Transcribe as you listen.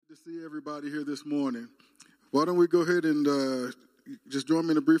To see everybody here this morning. Why don't we go ahead and just join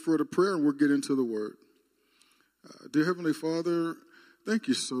me in a brief word of prayer and we'll get into the word. Dear Heavenly Father, thank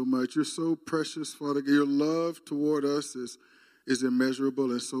you so much. You're so precious, Father. Your love toward us is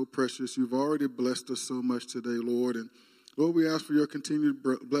immeasurable and so precious. You've already blessed us so much today, Lord. And Lord, we ask for your continued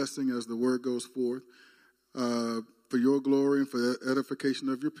blessing as the word goes forth, for your glory and for the edification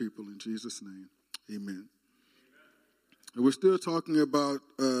of your people. In Jesus' name, amen. We're still talking about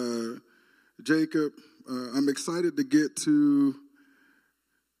Jacob. I'm excited to get to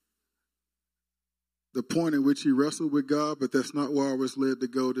the point in which he wrestled with God, but that's not where I was led to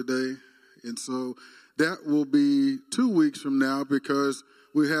go today. And so that will be 2 weeks from now, because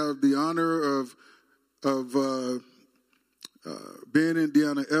we have the honor of Ben and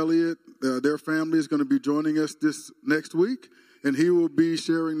Deanna Elliott. Their family is going to be joining us this next week, and he will be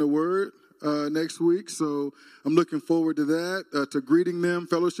sharing the word next week. So I'm looking forward to that, to greeting them,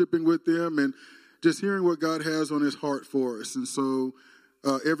 fellowshipping with them, and just hearing what God has on his heart for us. And so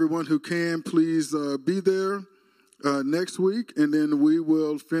everyone who can, please be there next week, and then we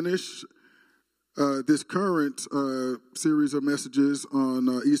will finish this current series of messages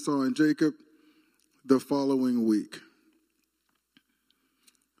on Esau and Jacob the following week.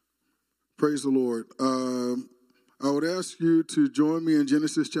 Praise the Lord. I would ask you to join me in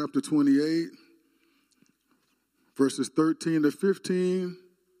Genesis chapter 28, verses 13 to 15.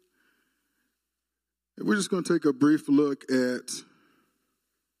 And we're just going to take a brief look at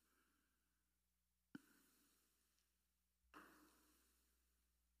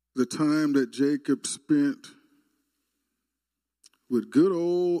the time that Jacob spent with good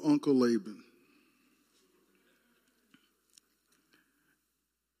old Uncle Laban.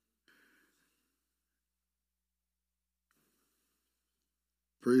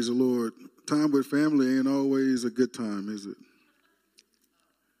 Praise the Lord. Time with family ain't always a good time, is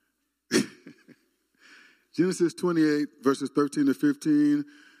it? Genesis 28, verses 13 to 15.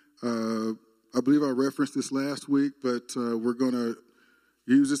 I believe I referenced this last week, but we're going to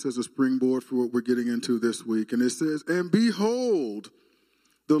use this as a springboard for what we're getting into this week. And it says, "And behold,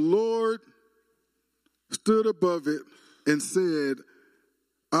 the Lord stood above it and said,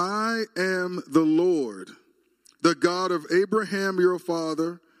 I am the Lord, the God of Abraham your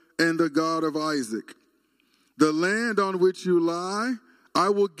father, and the God of Isaac. The land on which you lie, I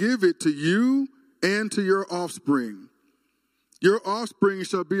will give it to you and to your offspring. Your offspring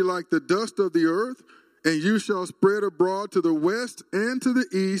shall be like the dust of the earth, and you shall spread abroad to the west and to the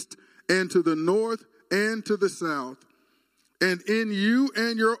east and to the north and to the south. And in you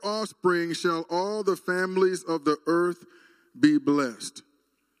and your offspring shall all the families of the earth be blessed.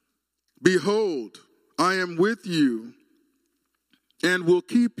 Behold, I am with you and will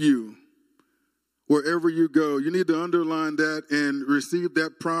keep you wherever you go." You need to underline that and receive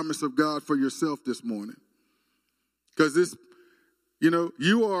that promise of God for yourself this morning. Because this,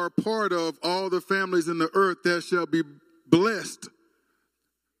 you are a part of all the families in the earth that shall be blessed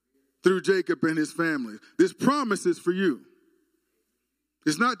through Jacob and his family. This promise is for you.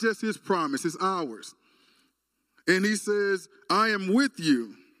 It's not just his promise, it's ours. And he says, I am with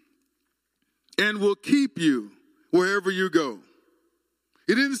you and will keep you wherever you go.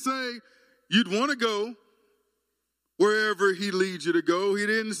 He didn't say you'd want to go wherever he leads you to go. He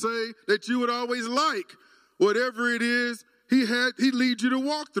didn't say that you would always like whatever it is he leads you to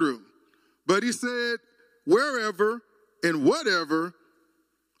walk through. But he said, wherever and whatever,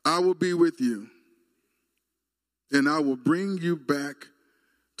 I will be with you. And I will bring you back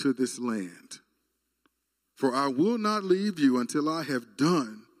to this land. For I will not leave you until I have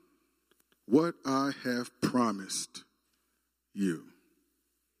done what I have promised you.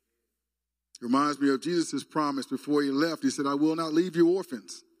 Reminds me of Jesus' promise before he left. He said, I will not leave you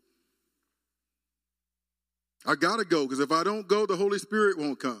orphans. I got to go, because if I don't go, the Holy Spirit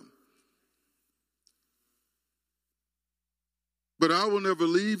won't come. But I will never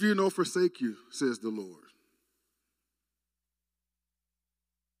leave you nor forsake you, says the Lord.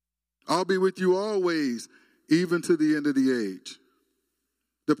 I'll be with you always, even to the end of the age.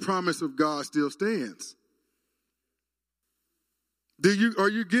 The promise of God still stands. Are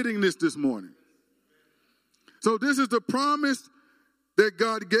you getting this morning? So this is the promise that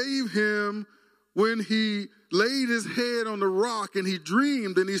God gave him when he laid his head on the rock and he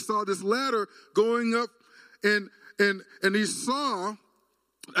dreamed and he saw this ladder going up and he saw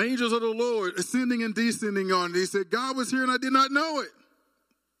angels of the Lord ascending and descending on it. He said, God was here and I did not know it.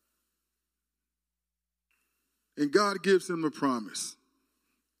 And God gives him a promise.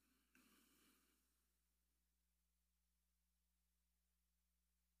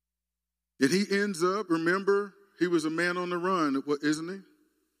 And he ends up, remember, he was a man on the run, isn't he?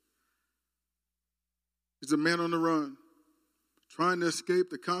 He's a man on the run, trying to escape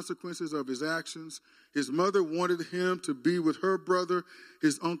the consequences of his actions. His mother wanted him to be with her brother,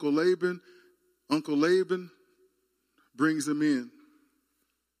 his Uncle Laban. Uncle Laban brings him in.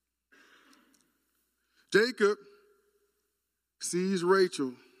 Jacob sees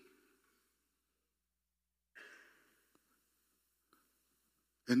Rachel.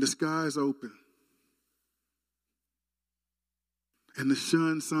 And the sky is open. And the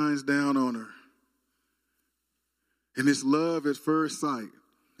sun shines down on her. And it's love at first sight.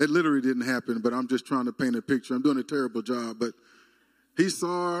 It literally didn't happen, but I'm just trying to paint a picture. I'm doing a terrible job. But he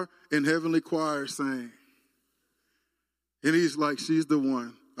saw her in heavenly choir sing. And he's like, she's the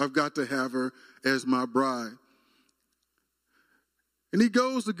one. I've got to have her as my bride. And he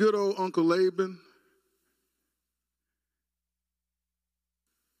goes to good old Uncle Laban.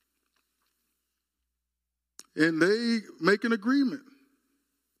 And they make an agreement.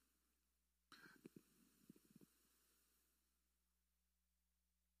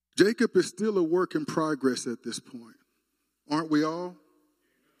 Jacob is still a work in progress at this point. Aren't we all?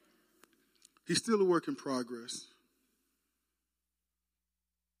 He's still a work in progress.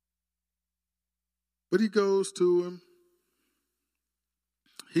 But he goes to him.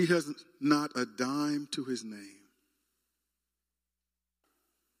 He has not a dime to his name.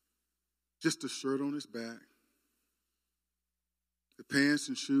 Just a shirt on his back. The pants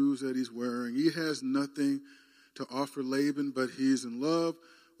and shoes that he's wearing. He has nothing to offer Laban, but he's in love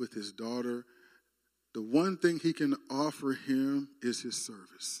with his daughter. The one thing he can offer him is his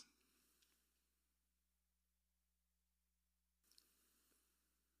service.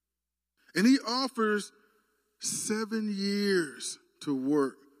 And he offers 7 years to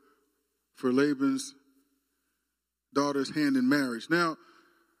work for Laban's daughter's hand in marriage. Now,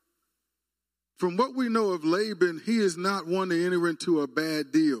 from what we know of Laban, he is not one to enter into a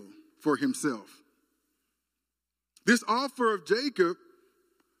bad deal for himself. This offer of Jacob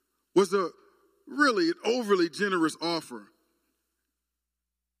was a really an overly generous offer.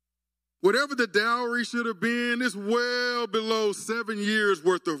 Whatever the dowry should have been, it's well below 7 years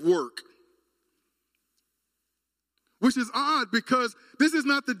worth of work. Which is odd because this is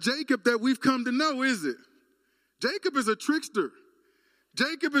not the Jacob that we've come to know, is it? Jacob is a trickster.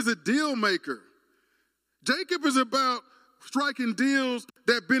 Jacob is a deal maker. Jacob is about striking deals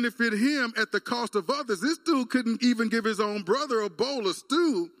that benefit him at the cost of others. This dude couldn't even give his own brother a bowl of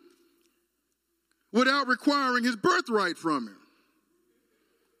stew without requiring his birthright from him.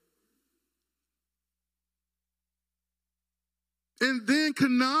 And then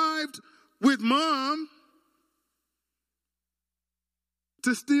connived with mom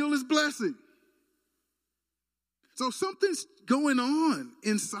to steal his blessing. So something's going on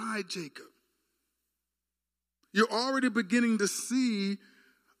inside Jacob. You're already beginning to see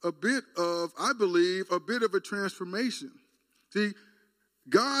a bit of, I believe, a bit of a transformation. See,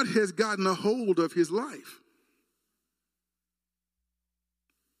 God has gotten a hold of his life.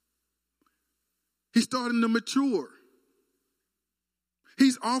 He's starting to mature.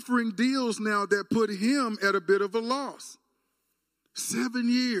 He's offering deals now that put him at a bit of a loss. 7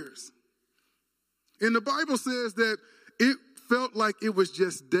 years. And the Bible says that it felt like it was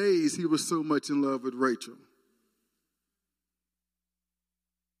just days he was so much in love with Rachel.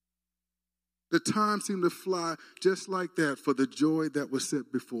 The time seemed to fly just like that for the joy that was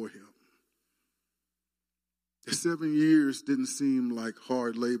set before him. The 7 years didn't seem like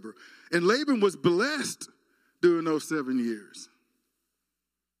hard labor. And Laban was blessed during those 7 years.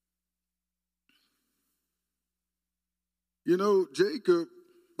 You know, Jacob,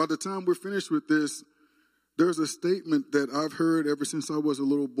 by the time we're finished with this, there's a statement that I've heard ever since I was a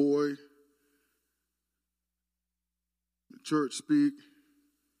little boy. The church speak.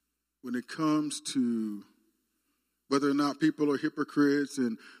 When it comes to whether or not people are hypocrites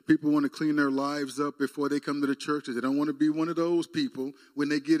and people want to clean their lives up before they come to the church, they don't want to be one of those people when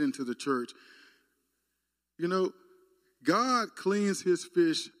they get into the church. You know, God cleans his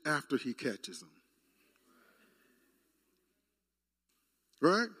fish after he catches them.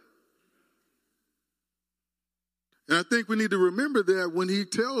 Right? And I think we need to remember that when he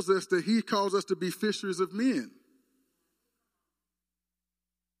tells us that he calls us to be fishers of men.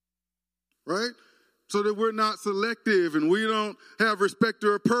 Right? So that we're not selective and we don't have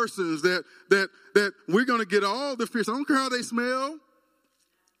respecter of persons, that we're going to get all the fish. I don't care how they smell.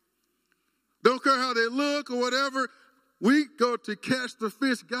 Don't care how they look or whatever. We go to catch the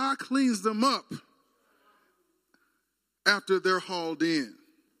fish. God cleans them up after they're hauled in.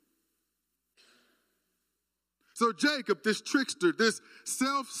 So Jacob, this trickster, this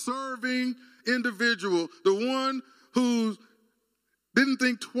self-serving individual, the one who's didn't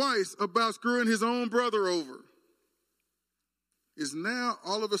think twice about screwing his own brother over, is now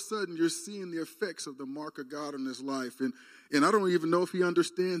all of a sudden you're seeing the effects of the mark of God in his life. And I don't even know if he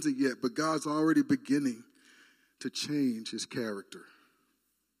understands it yet, but God's already beginning to change his character.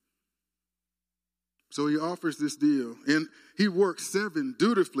 So he offers this deal, and he works 7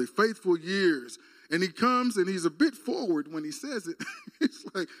 dutifully, faithful years. And he comes, and he's a bit forward when he says it. It's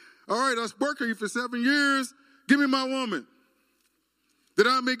like, all right, I worked for you for 7 years. Give me my woman, that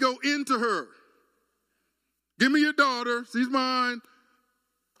I may go into her. Give me your daughter. She's mine,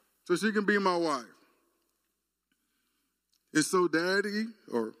 so she can be my wife. And so Daddy,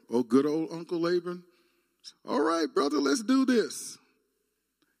 or good old Uncle Laban, all right, brother, let's do this.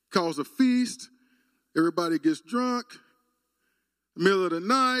 Calls a feast. Everybody gets drunk. Middle of the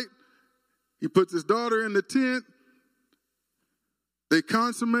night, he puts his daughter in the tent. They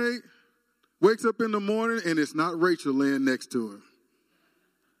consummate. Wakes up in the morning, and it's not Rachel laying next to him.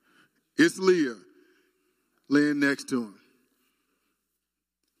 It's Leah laying next to him.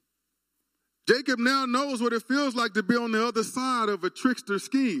 Jacob now knows what it feels like to be on the other side of a trickster's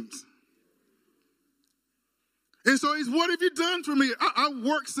schemes. And so he's, what have you done for me? I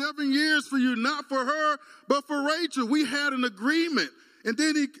worked 7 years for you, not for her, but for Rachel. We had an agreement. And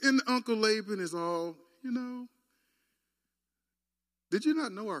then Uncle Laban is all, did you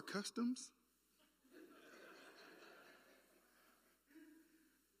not know our customs?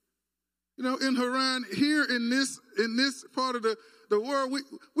 In Haran, here in this part of the world,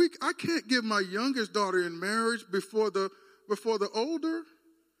 I can't give my youngest daughter in marriage before the older.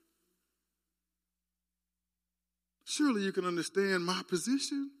 Surely you can understand my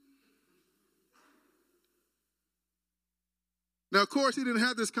position. Now, of course, he didn't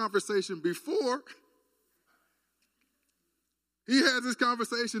have this conversation before. He had this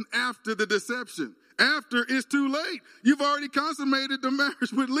conversation after the deception. After it's too late. You've already consummated the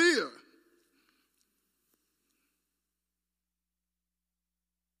marriage with Leah.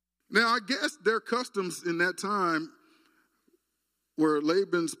 Now, I guess their customs in that time where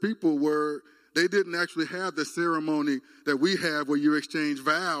Laban's people were, they didn't actually have the ceremony that we have where you exchange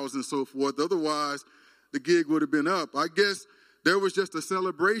vows and so forth. Otherwise, the gig would have been up. I guess there was just a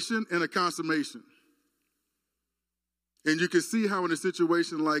celebration and a consummation. And you can see how in a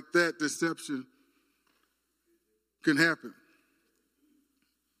situation like that, deception can happen.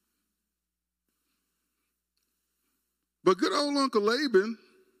 But good old Uncle Laban,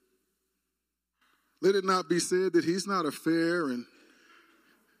 let it not be said that he's not a fair and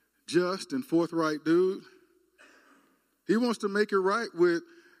just and forthright dude. He wants to make it right with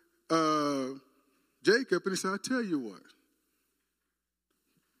Jacob, and he said, I tell you what,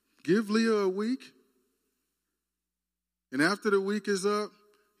 give Leah a week, and after the week is up,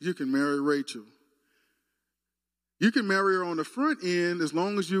 you can marry Rachel. You can marry her on the front end as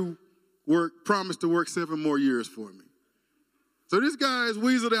long as you promise to work 7 more years for me. So this guy has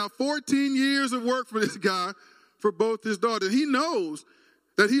weaseled out 14 years of work for this guy, for both his daughters. He knows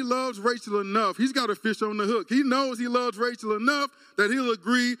that he loves Rachel enough. He's got a fish on the hook. He knows he loves Rachel enough that he'll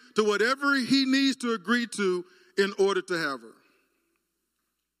agree to whatever he needs to agree to in order to have her.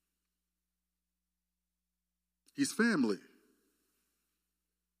 He's family.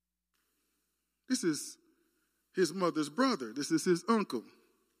 This is his mother's brother. This is his uncle.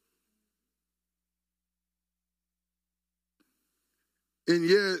 And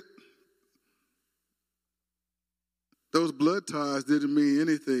yet, those blood ties didn't mean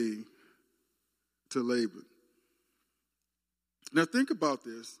anything to Laban. Now think about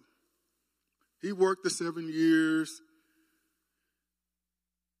this. He worked the 7 years.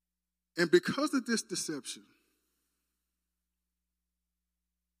 And because of this deception,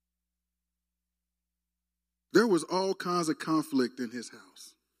 there was all kinds of conflict in his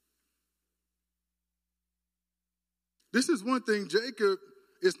house. This is one thing Jacob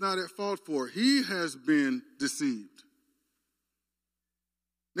is not at fault for. He has been deceived.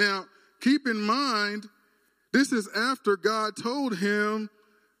 Now, keep in mind, this is after God told him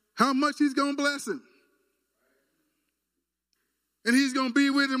how much he's going to bless him. And he's going to be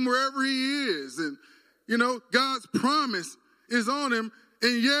with him wherever he is. And, God's promise is on him.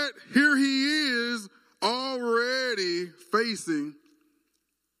 And yet, here he is already facing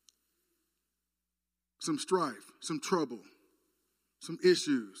some strife, some trouble, some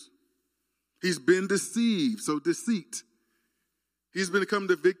issues. He's been deceived, so deceit. He's become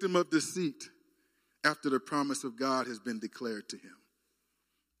the victim of deceit after the promise of God has been declared to him.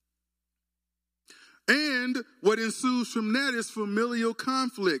 And what ensues from that is familial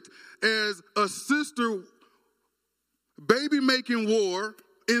conflict. As a sister baby-making war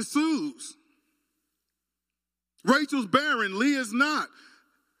ensues. Rachel's barren, Leah's not.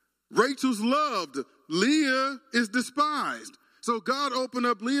 Rachel's loved, Leah is despised. So God opened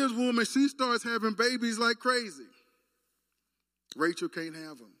up Leah's womb and she starts having babies like crazy. Rachel can't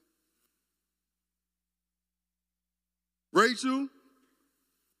have them. Rachel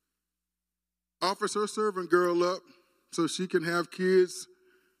offers her servant girl up so she can have kids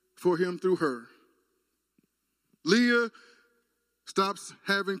for him through her. Leah stops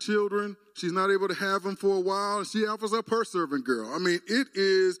having children. She's not able to have them for a while. And she offers up her servant girl. I mean, it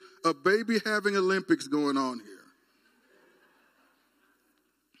is a baby having Olympics going on here.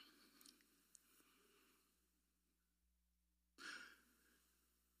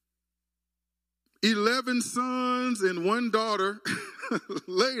 11 sons and 1 daughter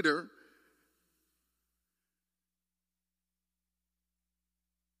later,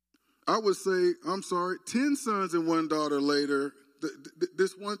 I would say, 10 sons and 1 daughter later,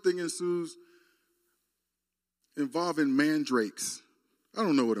 this one thing ensues involving mandrakes. I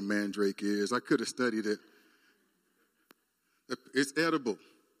don't know what a mandrake is. I could have studied it. It's edible,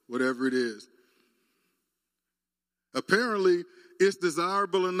 whatever it is. Apparently, it's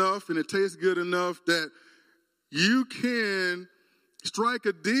desirable enough and it tastes good enough that you can strike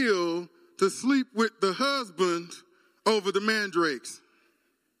a deal to sleep with the husband over the mandrakes.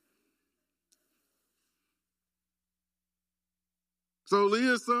 So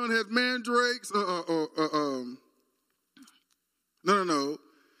Leah's son has mandrakes.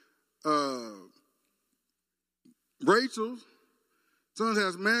 Rachel's son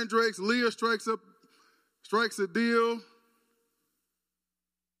has mandrakes. Leah strikes a deal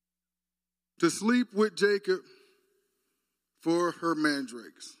to sleep with Jacob for her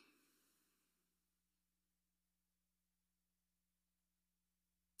mandrakes.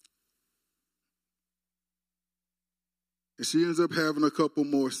 And she ends up having a couple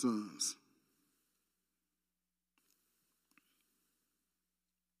more sons.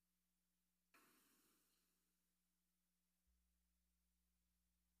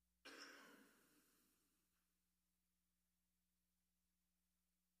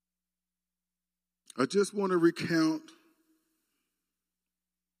 I just want to recount,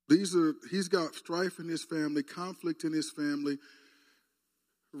 he's got strife in his family, conflict in his family.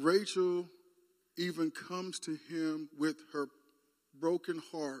 Rachel even comes to him with her broken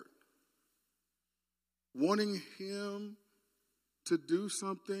heart, wanting him to do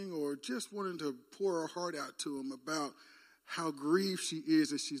something or just wanting to pour her heart out to him about how grieved she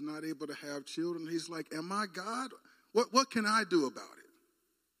is that she's not able to have children. He's like, am I God? What can I do about it?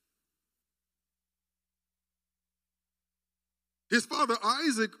 His father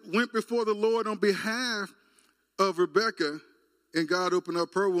Isaac went before the Lord on behalf of Rebekah, and God opened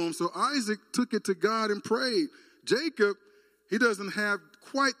up her womb. So Isaac took it to God and prayed. Jacob, he doesn't have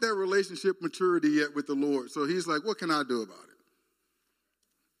quite that relationship maturity yet with the Lord. So he's like, what can I do about it?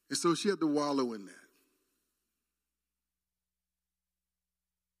 And so she had to wallow in that.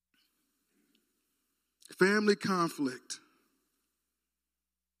 Family conflict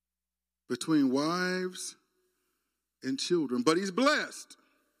between wives and children, but he's blessed.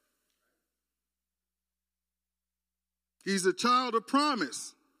 He's a child of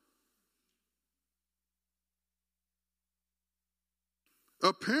promise.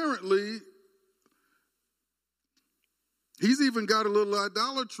 Apparently, he's even got a little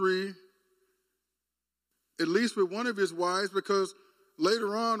idolatry, at least with one of his wives, because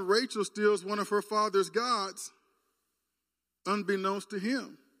later on, Rachel steals one of her father's gods, unbeknownst to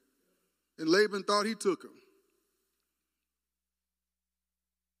him. And Laban thought he took him.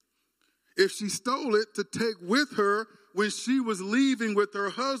 If she stole it to take with her when she was leaving with her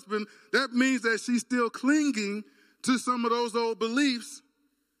husband, that means that she's still clinging to some of those old beliefs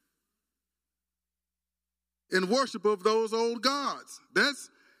and worship of those old gods.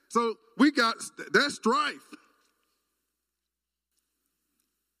 So we got that strife.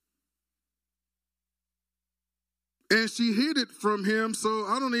 And she hid it from him, so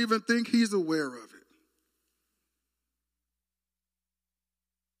I don't even think he's aware of it.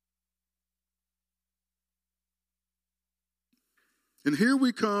 And here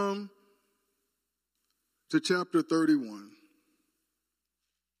we come to chapter 31.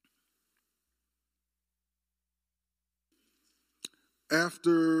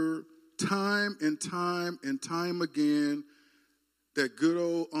 After time and time and time again, that good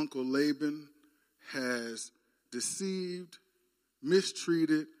old Uncle Laban has deceived,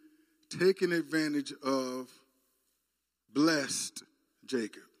 mistreated, taken advantage of, blessed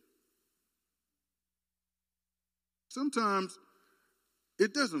Jacob. Sometimes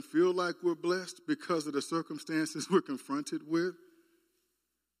it doesn't feel like we're blessed because of the circumstances we're confronted with.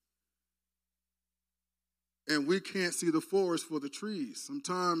 and we can't see the forest for the trees.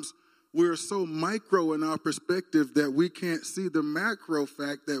 Sometimes we're so micro in our perspective that we can't see the macro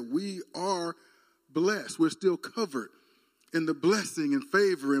fact that we are blessed. We're still covered in the blessing and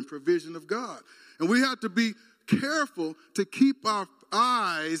favor and provision of God. And we have to be careful to keep our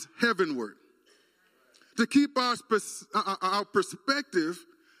eyes heavenward, to keep our perspective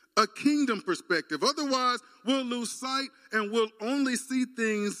a kingdom perspective. Otherwise, we'll lose sight and we'll only see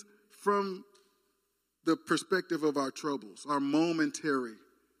things from the perspective of our troubles, our momentary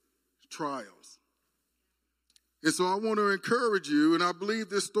trials. And so I want to encourage you, and I believe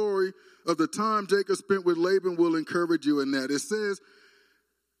this story of the time Jacob spent with Laban will encourage you in that. It says,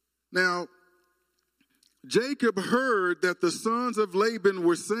 now, Jacob heard that the sons of Laban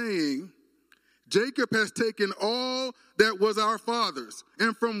were saying, Jacob has taken all that was our father's,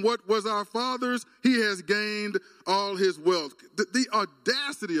 and from what was our father's, he has gained all his wealth. The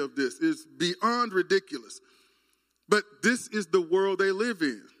audacity of this is beyond ridiculous. But this is the world they live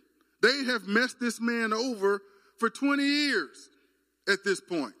in. They have messed this man over for 20 years at this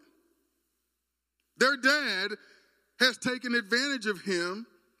point. Their dad has taken advantage of him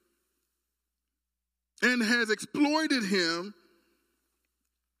and has exploited him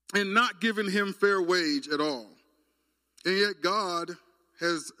and not given him fair wage at all. And yet God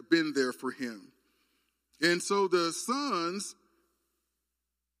has been there for him. And so the sons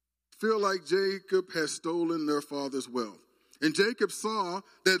feel like Jacob has stolen their father's wealth. And Jacob saw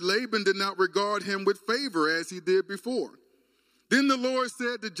that Laban did not regard him with favor as he did before. Then the Lord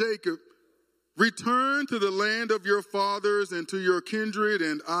said to Jacob, return to the land of your fathers and to your kindred,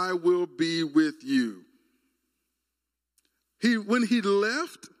 and I will be with you. When he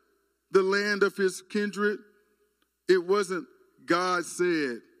left the land of his kindred, it wasn't God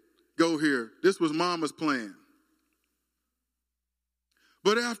said, go here. This was mama's plan.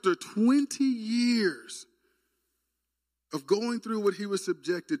 But after 20 years of going through what he was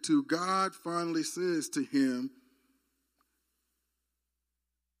subjected to, God finally says to him,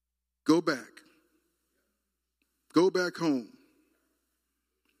 go back. Go back home.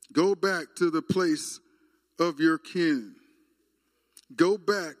 Go back to the place of your kin. Go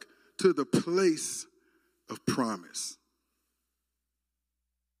back to the place of promise.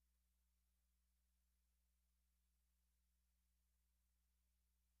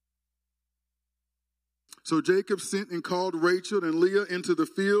 So Jacob sent and called Rachel and Leah into the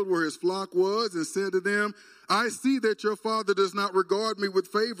field where his flock was and said to them, I see that your father does not regard me with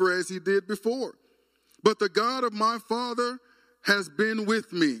favor as he did before. But the God of my father has been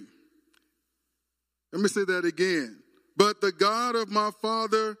with me. Let me say that again. But the God of my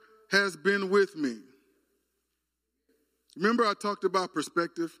father has been with me. Remember I talked about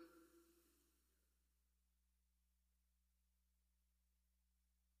perspective?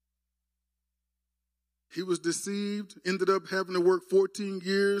 He was deceived, ended up having to work 14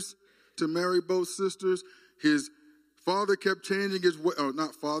 years to marry both sisters. His father kept changing his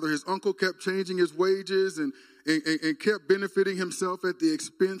his uncle kept changing his wages and kept benefiting himself at the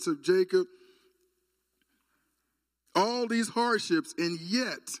expense of Jacob. All these hardships, and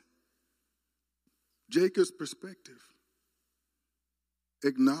yet Jacob's perspective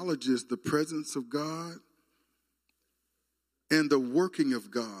acknowledges the presence of God and the working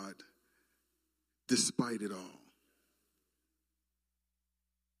of God despite it all.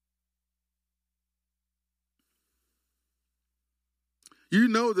 You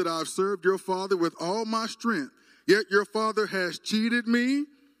know that I've served your father with all my strength, yet your father has cheated me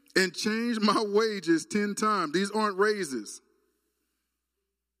and changed my wages 10 times. These aren't raises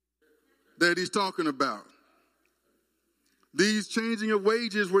that he's talking about. These changing of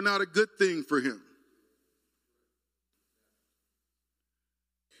wages were not a good thing for him.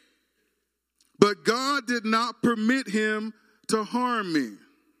 But God did not permit him to harm me.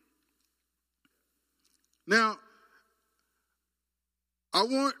 Now, I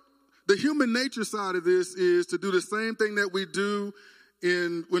want the human nature side of this is to do the same thing that we do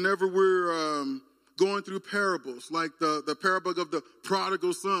whenever we're going through parables, like the parable of the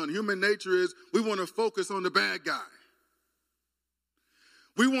prodigal son. Human nature is we want to focus on the bad guy.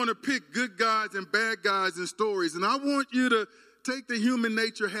 We want to pick good guys and bad guys in stories. And I want you to take the human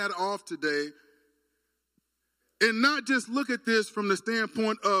nature hat off today and not just look at this from the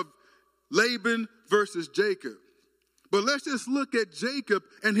standpoint of Laban versus Jacob. But let's just look at Jacob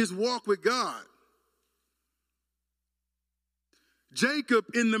and his walk with God. Jacob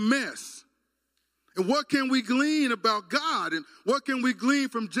in the mess. And what can we glean about God? And what can we glean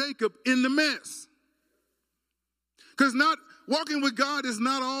from Jacob in the mess? Because walking with God is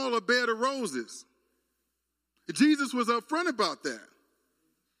not all a bed of roses. Jesus was upfront about that.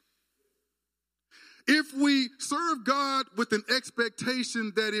 If we serve God with an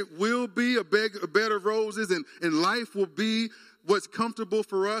expectation that it will be a bed of roses and life will be what's comfortable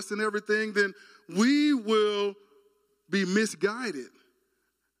for us and everything, then we will be misguided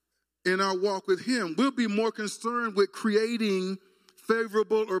in our walk with him. We'll be more concerned with creating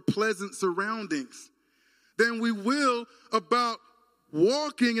favorable or pleasant surroundings than we will about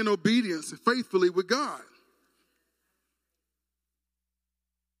walking in obedience faithfully with God.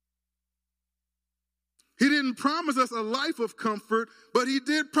 He didn't promise us a life of comfort, but he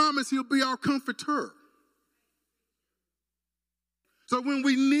did promise he'll be our comforter. So when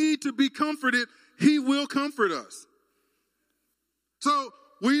we need to be comforted, he will comfort us. So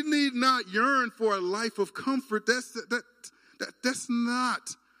we need not yearn for a life of comfort. That's not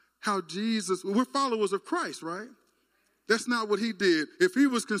how Jesus, we're followers of Christ, right? That's not what he did. If he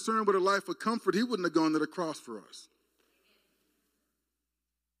was concerned with a life of comfort, he wouldn't have gone to the cross for us.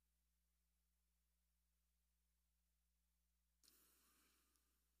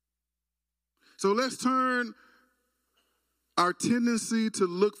 So let's turn our tendency to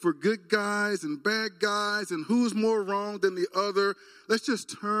look for good guys and bad guys and who's more wrong than the other. Let's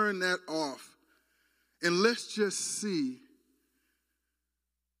just turn that off. And let's just see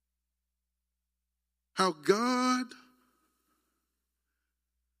how God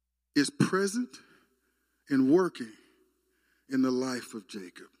is present and working in the life of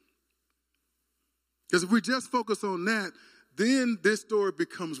Jacob. Because if we just focus on that, then this story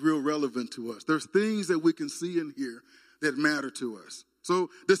becomes real relevant to us. There's things that we can see and hear that matter to us. So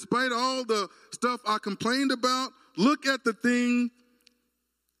despite all the stuff I complained about, look at the thing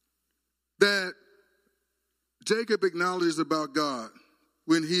that Jacob acknowledges about God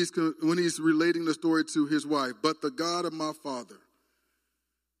when he's relating the story to his wife. But the God of my father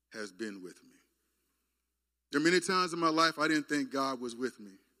has been with me. There are many times in my life I didn't think God was with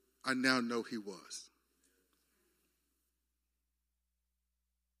me. I now know he was.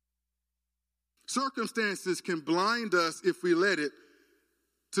 Circumstances can blind us, if we let it,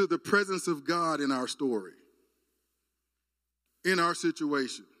 to the presence of God in our story, in our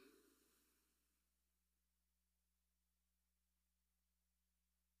situation.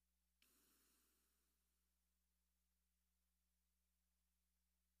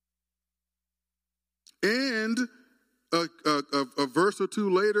 And a verse or two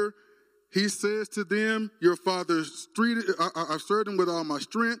later, he says to them, your father I've served him with all my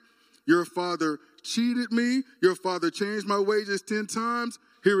strength. Your father cheated me. Your father changed my wages 10 times.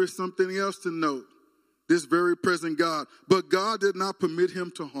 Here is something else to note. This very present God. But God did not permit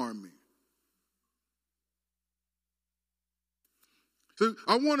him to harm me. So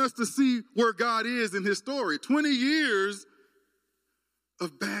I want us to see where God is in his story. 20 years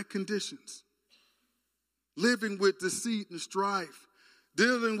of bad conditions. Living with deceit and strife.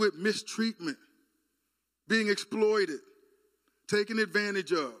 Dealing with mistreatment. Being exploited. Taken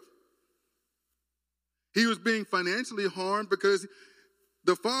advantage of. He was being financially harmed because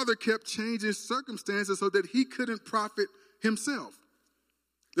the father kept changing circumstances so that he couldn't profit himself.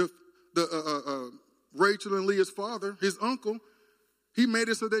 Rachel and Leah's father, his uncle, he made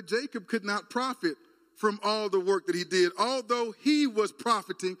it so that Jacob could not profit from all the work that he did, although he was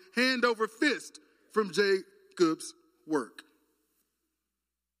profiting hand over fist from Jacob's work.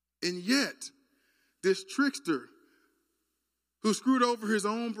 And yet, this trickster who screwed over his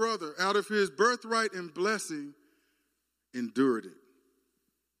own brother out of his birthright and blessing, endured it.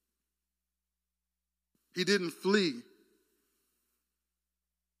 He didn't flee.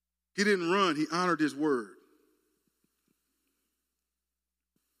 He didn't run. He honored his word.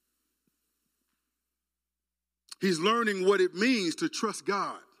 He's learning what it means to trust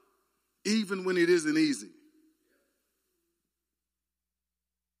God, even when it isn't easy.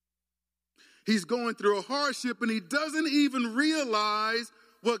 He's going through a hardship and he doesn't even realize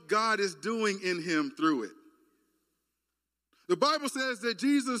what God is doing in him through it. The Bible says that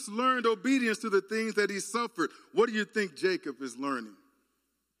Jesus learned obedience to the things that he suffered. What do you think Jacob is learning?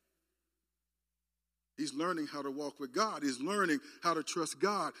 He's learning how to walk with God. He's learning how to trust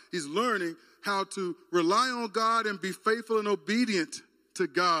God. He's learning how to rely on God and be faithful and obedient to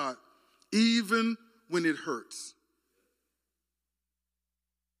God, even when it hurts.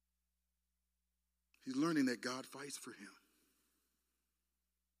 He's learning that God fights for him.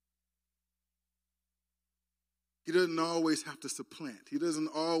 He doesn't always have to supplant. He doesn't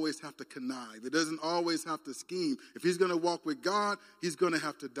always have to connive. He doesn't always have to scheme. If he's going to walk with God, he's going to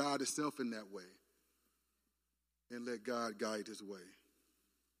have to die to self in that way and let God guide his way.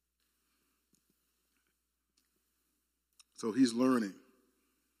 So he's learning.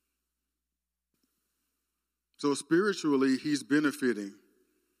 So spiritually, he's benefiting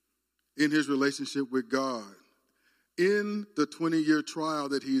in his relationship with God in the 20-year trial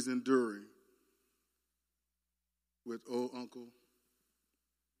that he's enduring with old Uncle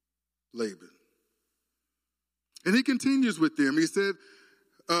Laban. And he continues with them. He said,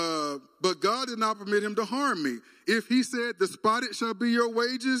 but God did not permit him to harm me. If he said, the spotted shall be your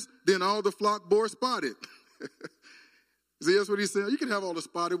wages, then all the flock bore spotted. See, that's what he said. You can have all the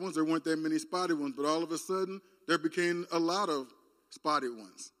spotted ones. There weren't that many spotted ones, but all of a sudden, there became a lot of spotted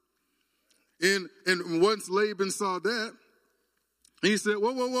ones. And once Laban saw that, he said,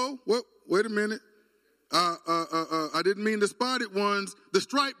 whoa, wait a minute. I didn't mean the spotted ones. The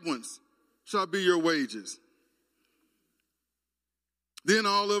striped ones shall be your wages. Then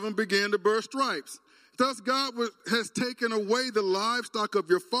all of them began to bear stripes. Thus God has taken away the livestock of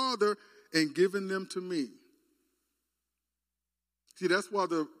your father and given them to me. See, that's why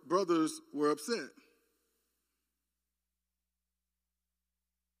the brothers were upset.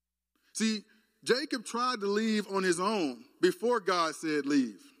 See, Jacob tried to leave on his own before God said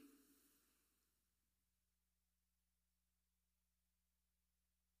leave.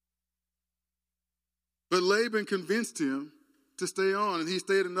 But Laban convinced him to stay on, and he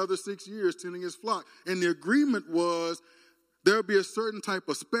stayed another 6 years tending his flock. And the agreement was there'll be a certain type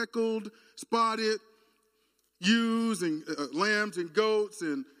of speckled, spotted ewes and lambs and goats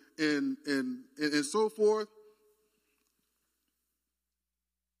and so forth.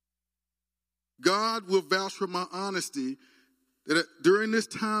 God will vouch for my honesty that during this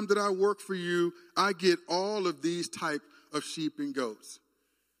time that I work for you, I get all of these type of sheep and goats.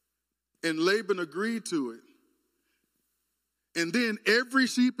 And Laban agreed to it. And then every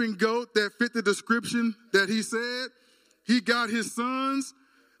sheep and goat that fit the description that he said, he got his sons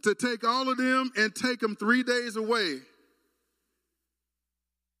to take all of them and take them 3 days away.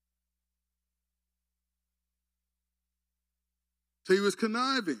 So he was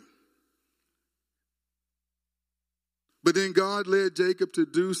conniving. But then God led Jacob to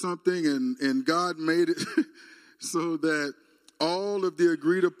do something, and God made it so that all of the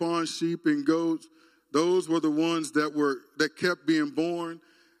agreed upon sheep and goats, those were the ones that kept being born.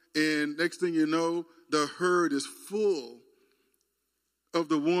 And next thing you know, the herd is full of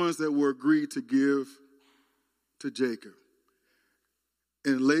the ones that were agreed to give to Jacob.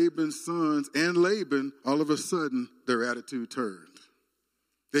 And Laban's sons and Laban, all of a sudden, their attitude turned.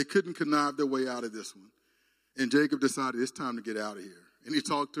 They couldn't connive their way out of this one. And Jacob decided it's time to get out of here. And he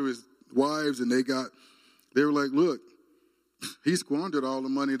talked to his wives, and they were like, look, he squandered all the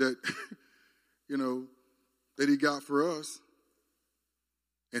money that, that he got for us.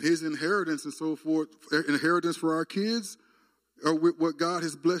 And his inheritance and so forth, inheritance for our kids, are with what God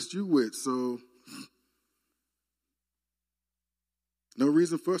has blessed you with. So no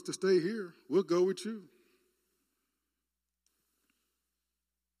reason for us to stay here. We'll go with you.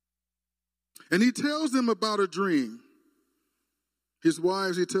 And he tells them about a dream. His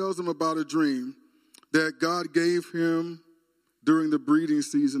wives, he tells them about a dream that God gave him during the breeding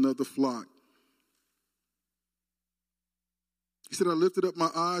season of the flock. He said, I lifted up my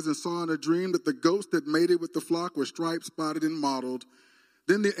eyes and saw in a dream that the goats that mated with the flock were striped, spotted, and mottled.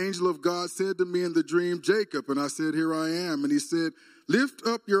 Then the angel of God said to me in the dream, Jacob, and I said, here I am. And he said, lift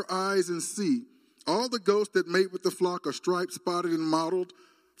up your eyes and see. All the goats that mate with the flock are striped, spotted, and mottled.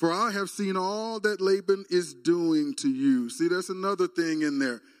 For I have seen all that Laban is doing to you. See, that's another thing in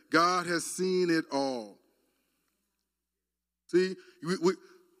there. God has seen it all. See,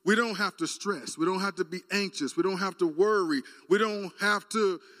 we don't have to stress. We don't have to be anxious. We don't have to worry. We don't have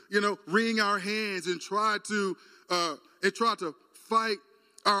to, wring our hands and try to fight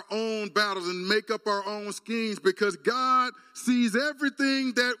our own battles and make up our own schemes, because God sees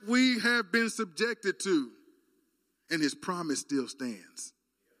everything that we have been subjected to, and his promise still stands.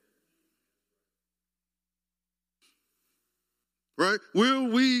 Right?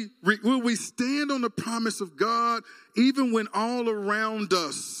 Will we stand on the promise of God even when all around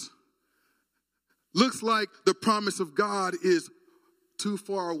us looks like the promise of God is too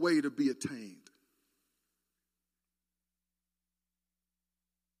far away to be attained?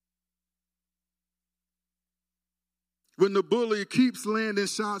 When the bully keeps landing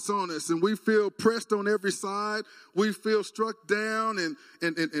shots on us and we feel pressed on every side, we feel struck down and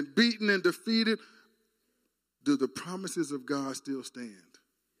beaten and defeated, do the promises of God still stand?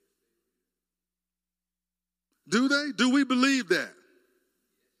 Do they? Do we believe that?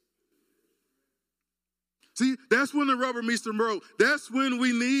 See, that's when the rubber meets the road. That's when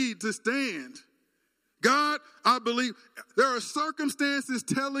we need to stand. God, I believe there are circumstances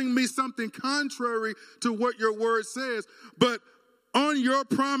telling me something contrary to what your word says, but on your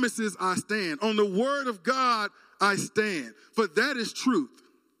promises I stand. On the word of God I stand, for that is truth.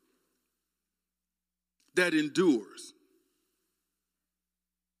 that endures.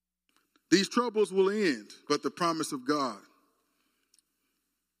 These troubles will end, but the promise of God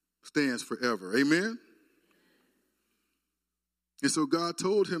stands forever. Amen? And so God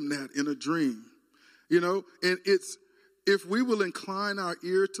told him that in a dream. And it's, if we will incline our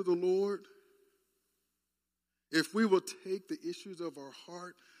ear to the Lord, if we will take the issues of our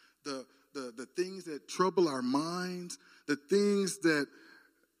heart, the things that trouble our minds, the things that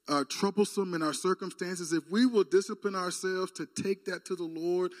are troublesome in our circumstances, if we will discipline ourselves to take that to the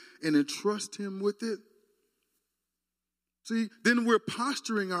Lord and entrust him with it, see, then we're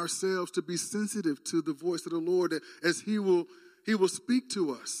posturing ourselves to be sensitive to the voice of the Lord as he will speak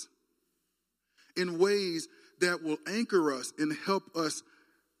to us in ways that will anchor us and help us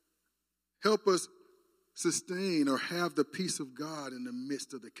sustain or have the peace of God in the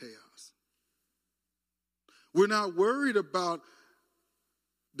midst of the chaos. We're not worried about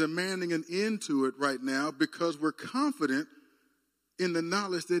demanding an end to it right now because we're confident in the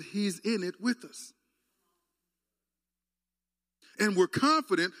knowledge that he's in it with us. And we're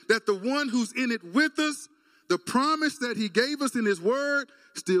confident that the one who's in it with us, the promise that he gave us in his word,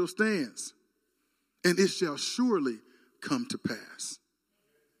 still stands. And it shall surely come to pass.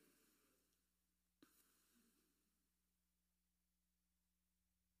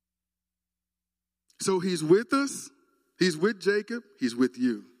 So he's with us. He's with Jacob. He's with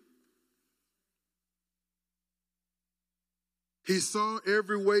you. He saw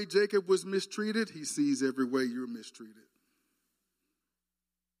every way Jacob was mistreated. He sees every way you're mistreated.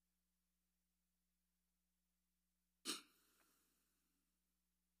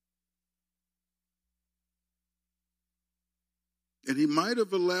 And he might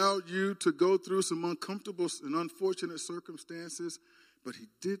have allowed you to go through some uncomfortable and unfortunate circumstances, but he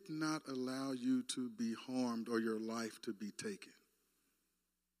did not allow you to be harmed or your life to be taken.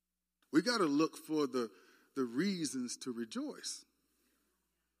 We got to look for the reasons to rejoice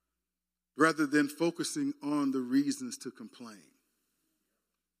rather than focusing on the reasons to complain.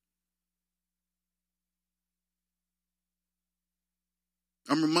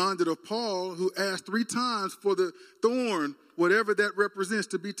 I'm reminded of Paul, who asked 3 times for the thorn, whatever that represents,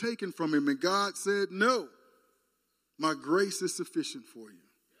 to be taken from him. And God said, no, my grace is sufficient for you.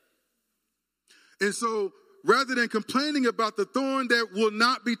 And so rather than complaining about the thorn that will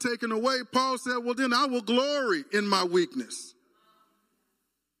not be taken away, Paul said, well, then I will glory in my weakness.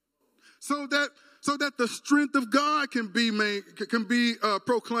 So that the strength of God can be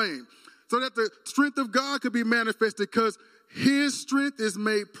proclaimed. So that the strength of God could be manifested, because his strength is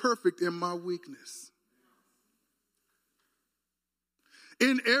made perfect in my weakness.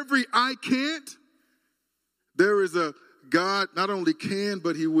 In every I can't, there is a God not only can,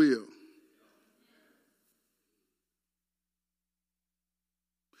 but he will.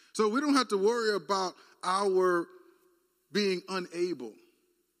 So we don't have to worry about our being unable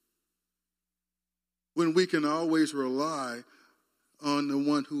when we can always rely on the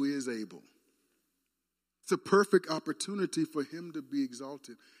one who is able. It's a perfect opportunity for him to be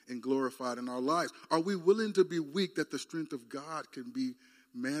exalted and glorified in our lives. Are we willing to be weak that the strength of God can be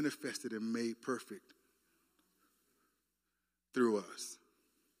manifested and made perfect through us?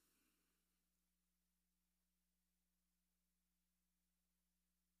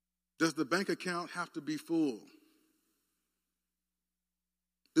 Does the bank account have to be full?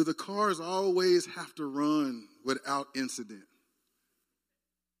 Do the cars always have to run without incident?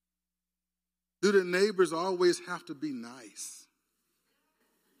 Do the neighbors always have to be nice?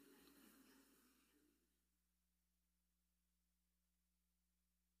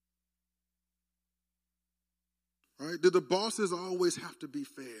 Right? Do the bosses always have to be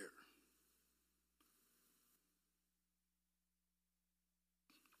fair?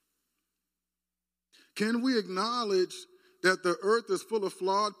 Can we acknowledge that the earth is full of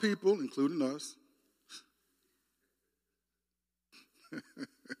flawed people, including us?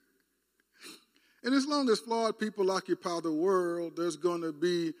 And as long as flawed people occupy the world, there's going to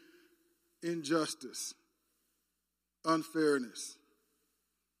be injustice, unfairness,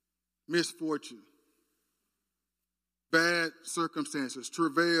 misfortune, bad circumstances,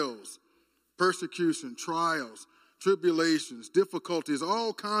 travails, persecution, trials, tribulations, difficulties,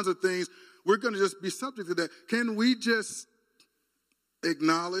 all kinds of things. We're going to just be subject to that. Can we just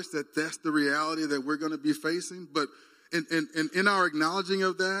acknowledge that that's the reality that we're going to be facing? But in our acknowledging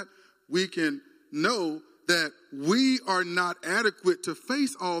of that, we can know that we are not adequate to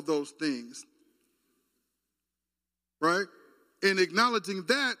face all those things. Right? In acknowledging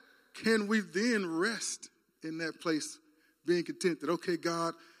that, can we then rest in that place, being content that, okay,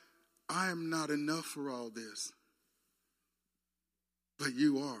 God, I am not enough for all this, but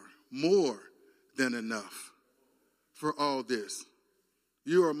you are more than enough for all this.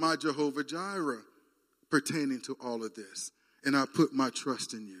 You are my Jehovah Jireh pertaining to all of this. And I put my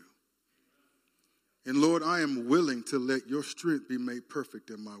trust in you. And Lord, I am willing to let your strength be made perfect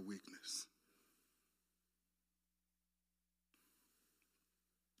in my weakness.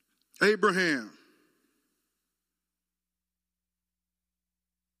 Abraham,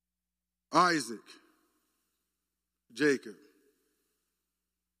 Isaac, Jacob.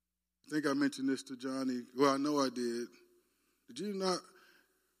 I think I mentioned this to Johnny. Well, I know I did. Did you not?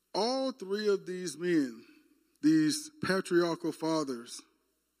 All three of these men, these patriarchal fathers,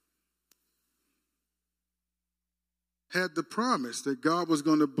 had the promise that God was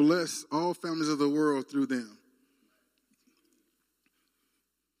going to bless all families of the world through them.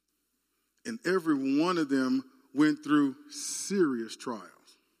 And every one of them went through serious trials.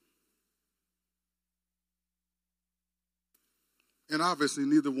 And obviously,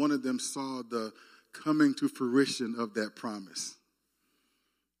 neither one of them saw the coming to fruition of that promise.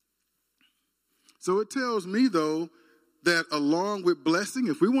 So it tells me, though, that along with blessing,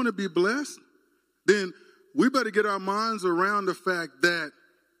 if we want to be blessed, then we better get our minds around the fact that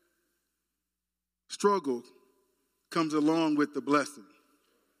struggle comes along with the blessing.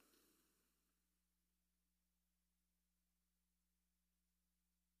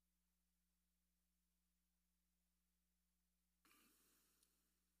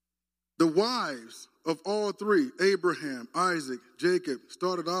 The wives of all three, Abraham, Isaac, Jacob,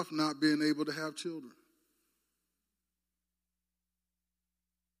 started off not being able to have children.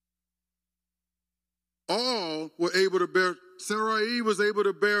 All were able to bear, Sarai was able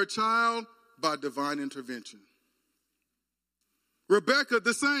to bear a child by divine intervention. Rebekah,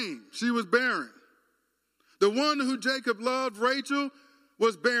 the same. She was barren. The one who Jacob loved, Rachel,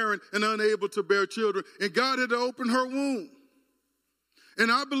 was barren and unable to bear children. And God had to open her womb. And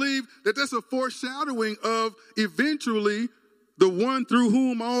I believe that that's a foreshadowing of eventually the one through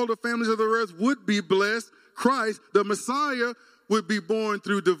whom all the families of the earth would be blessed, Christ, the Messiah, would be born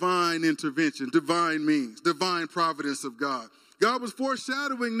through divine intervention, divine means, divine providence of God. God was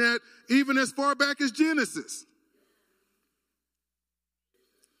foreshadowing that even as far back as Genesis.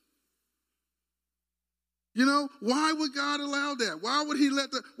 You know, why would God allow that? Why would he let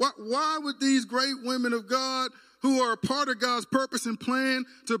why would these great women of God who are a part of God's purpose and plan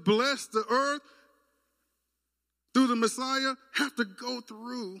to bless the earth through the Messiah have to go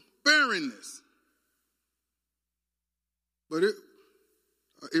through barrenness? But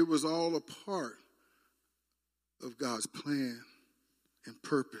it was all a part of God's plan and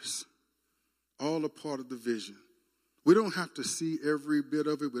purpose, all a part of the vision. We don't have to see every bit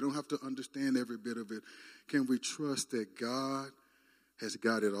of it. We don't have to understand every bit of it. Can we trust that God has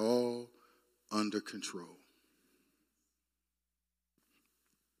got it all under control?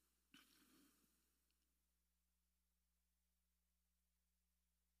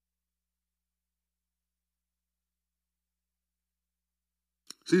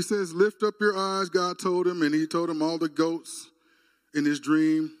 She says, lift up your eyes, God told him, and he told him all the goats in his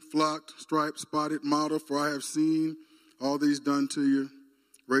dream, flocked, striped, spotted, mottled, for I have seen all these done to you.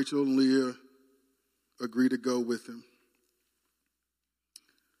 Rachel and Leah agree to go with him.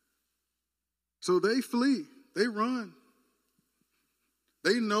 So they flee, they run.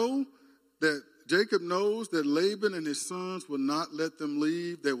 They know that Jacob knows that Laban and his sons will not let them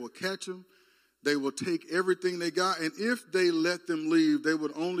leave. They will catch them. They will take everything they got, and if they let them leave, they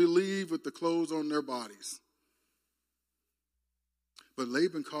would only leave with the clothes on their bodies. But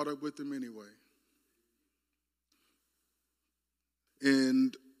Laban caught up with them anyway.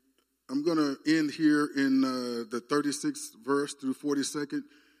 And I'm going to end here in the 36th verse through 42nd.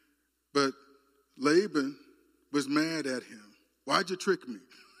 But Laban was mad at him. Why'd you trick me?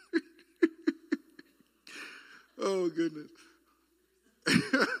 Oh, goodness.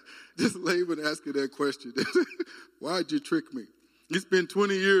 Just Laban asking that question. Why'd you trick me? You spent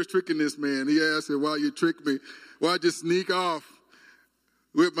 20 years tricking this man. He asked him, why you trick me? Why'd you sneak off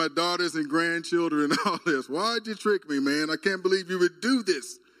with my daughters and grandchildren and all this? Why'd you trick me, man? I can't believe you would do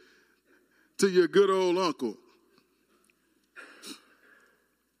this to your good old uncle.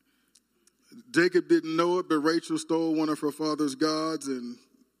 Jacob didn't know it, but Rachel stole one of her father's gods and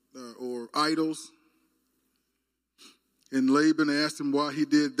or idols. And Laban asked him why he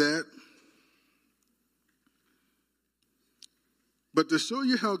did that. But to show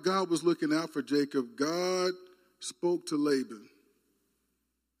you how God was looking out for Jacob, God spoke to Laban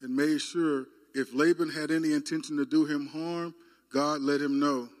and made sure if Laban had any intention to do him harm, God let him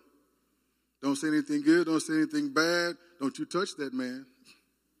know. Don't say anything good, don't say anything bad, don't you touch that man.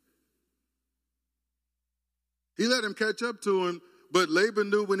 He let him catch up to him, but Laban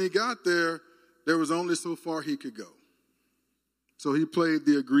knew when he got there there was only so far he could go. So he played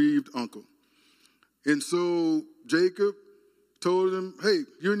the aggrieved uncle. And so Jacob told him, hey,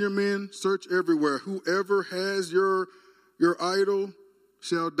 you and your men search everywhere. Whoever has your idol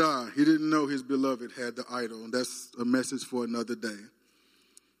shall die. He didn't know his beloved had the idol, and that's a message for another day.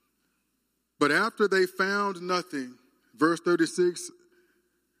 But after they found nothing, verse 36,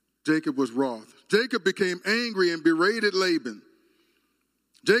 Jacob was wroth. Jacob became angry and berated Laban.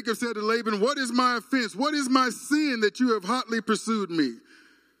 Jacob said to Laban, what is my offense? What is my sin that you have hotly pursued me?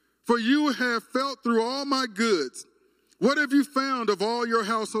 For you have felt through all my goods. What have you found of all your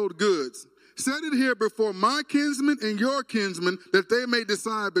household goods? Set it here before my kinsmen and your kinsmen, that they may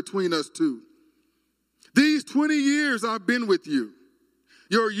decide between us two. These 20 years I've been with you.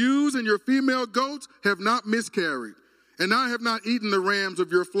 Your ewes and your female goats have not miscarried, and I have not eaten the rams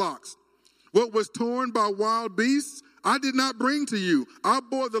of your flocks. What was torn by wild beasts, I did not bring to you. I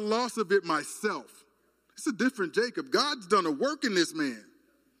bore the loss of it myself. It's a different Jacob. God's done a work in this man.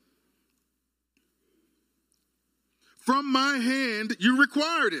 From my hand, you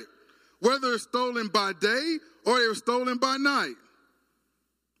required it, whether it's stolen by day or it was stolen by night.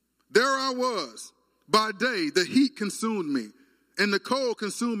 There I was. By day, the heat consumed me, and the cold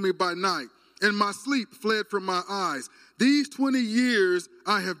consumed me by night, and my sleep fled from my eyes. These 20 years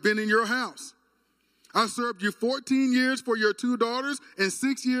I have been in your house. I served you 14 years for your 2 daughters and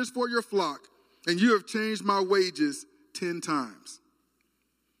 6 years for your flock, and you have changed my wages 10 times.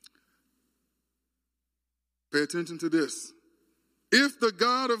 Pay attention to this. If the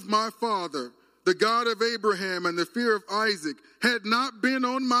God of my father, the God of Abraham and the fear of Isaac had not been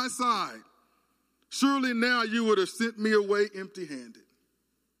on my side, surely now you would have sent me away empty-handed.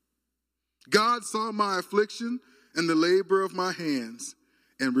 God saw my affliction and the labor of my hands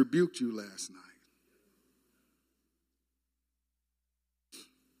and rebuked you last night.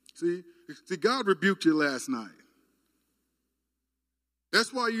 See, God rebuked you last night.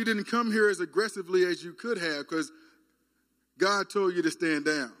 That's why you didn't come here as aggressively as you could have, because God told you to stand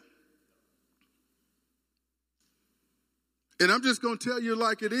down. And I'm just going to tell you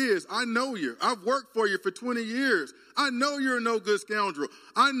like it is. I know you. I've worked for you for 20 years. I know you're a no good scoundrel.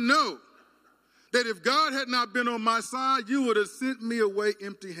 I know that if God had not been on my side, you would have sent me away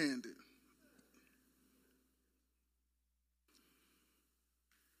empty-handed.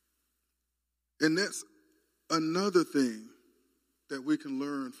 And that's another thing that we can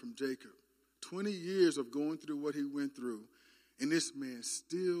learn from Jacob. 20 years of going through what he went through, and this man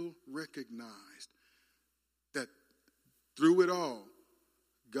still recognized that through it all,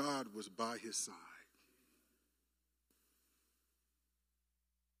 God was by his side.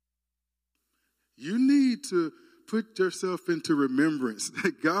 You need to put yourself into remembrance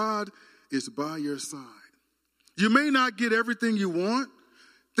that God is by your side. You may not get everything you want.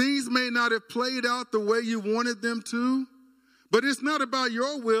 Things may not have played out the way you wanted them to, but it's not about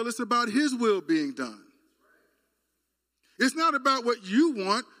your will, it's about his will being done. It's not about what you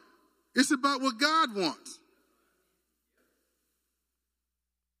want, it's about what God wants.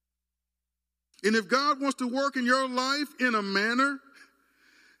 And if God wants to work in your life in a manner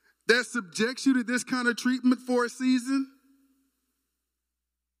that subjects you to this kind of treatment for a season,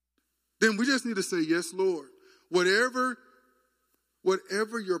 then we just need to say, yes, Lord. Whatever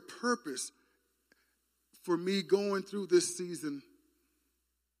your purpose for me going through this season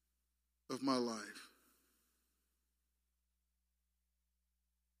of my life,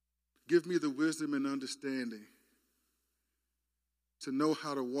 give me the wisdom and understanding to know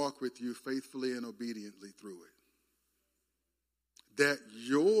how to walk with you faithfully and obediently through it. That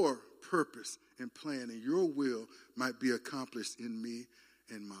your purpose and plan and your will might be accomplished in me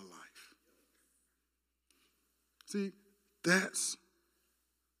and my life. See, that's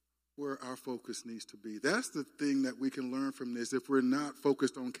where our focus needs to be. That's the thing that we can learn from this. If we're not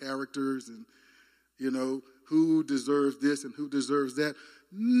focused on characters and, who deserves this and who deserves that,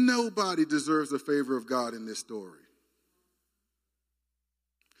 nobody deserves the favor of God in this story.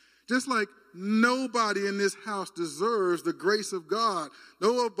 Just like nobody in this house deserves the grace of God.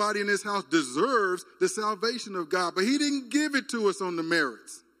 Nobody in this house deserves the salvation of God. But he didn't give it to us on the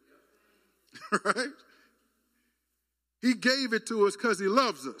merits. Right? He gave it to us because he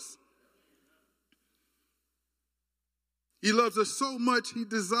loves us. He loves us so much, he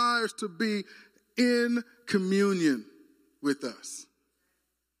desires to be in communion with us.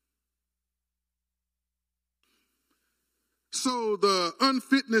 So the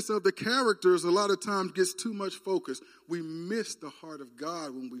unfitness of the characters a lot of times gets too much focus. We miss the heart of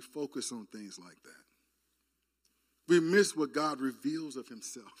God when we focus on things like that. We miss what God reveals of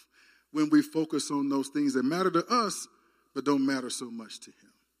himself when we focus on those things that matter to us but don't matter so much to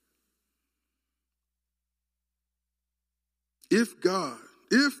him. If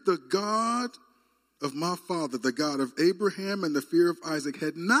the God of my father, the God of Abraham and the fear of Isaac,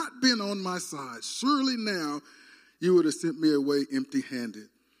 had not been on my side, surely now you would have sent me away empty-handed.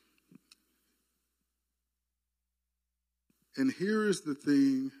 And here is the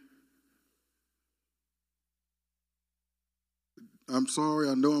thing. I'm sorry,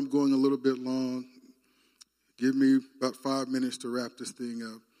 I know I'm going a little bit long. Give me about 5 minutes to wrap this thing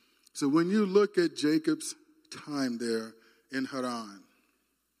up. So when you look at Jacob's time there in Haran,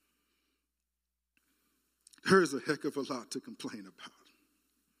 there is a heck of a lot to complain about.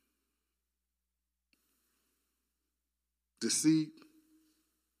 Deceit,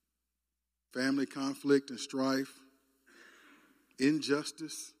 family conflict and strife,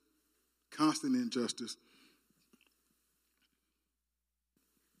 injustice, constant injustice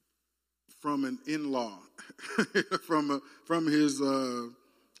from an in-law, from his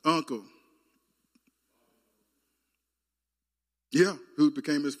uncle. Yeah, who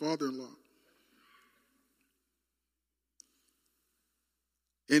became his father-in-law.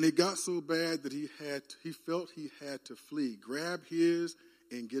 And it got so bad that he felt he had to flee, grab his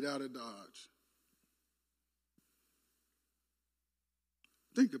and get out of Dodge.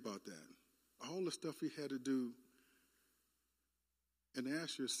 Think about that. All the stuff he had to do. And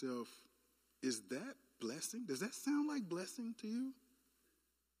ask yourself, is that blessing? Does that sound like blessing to you?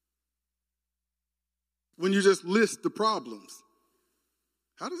 When you just list the problems.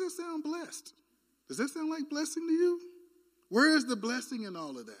 How does that sound blessed? Does that sound like blessing to you? Where is the blessing in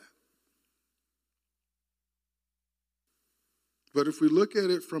all of that? But if we look at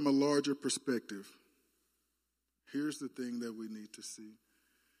it from a larger perspective, here's the thing that we need to see.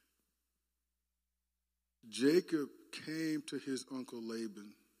 Jacob came to his uncle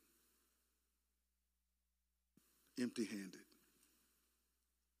Laban empty-handed.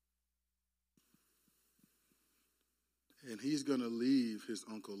 And he's going to leave his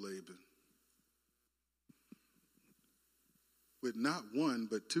uncle Laban with not one,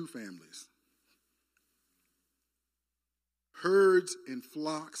 but two families. Herds and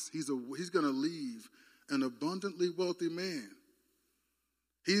flocks. He's going to leave an abundantly wealthy man.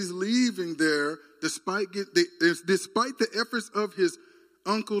 He's leaving there despite the efforts of his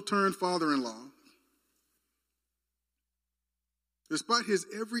uncle turned father-in-law. Despite his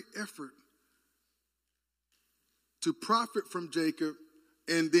every effort to profit from Jacob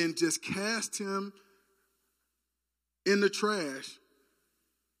and then just cast him in the trash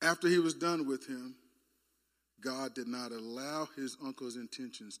after he was done with him, God did not allow his uncle's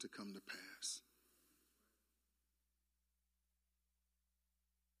intentions to come to pass.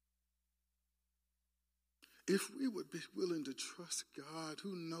 If we would be willing to trust God,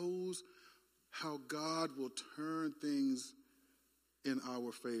 who knows how God will turn things in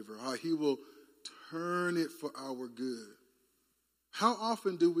our favor, how he will turn it for our good. How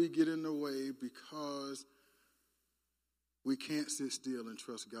often do we get in the way because we can't sit still and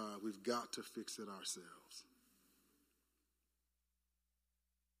trust God? We've got to fix it ourselves.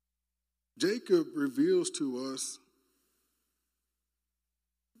 Jacob reveals to us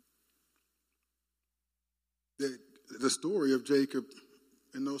that the story of Jacob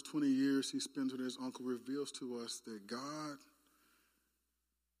in those 20 years he spent with his uncle reveals to us that God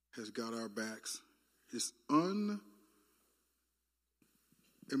has got our backs. It's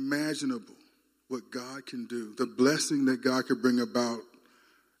unimaginable what God can do, the blessing that God can bring about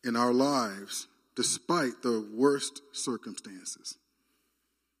in our lives despite the worst circumstances.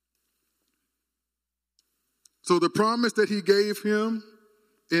 So the promise that he gave him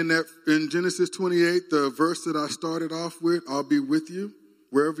in Genesis 28, the verse that I started off with, I'll be with you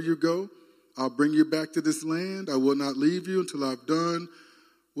wherever you go. I'll bring you back to this land. I will not leave you until I've done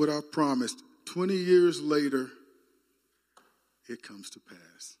what I promised. 20 years later, it comes to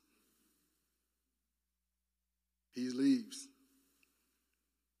pass. He leaves.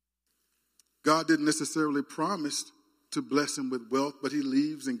 God didn't necessarily promise to bless him with wealth, but he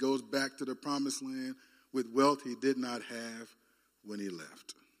leaves and goes back to the promised land with wealth he did not have when he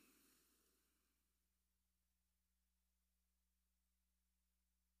left.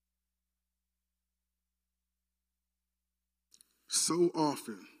 So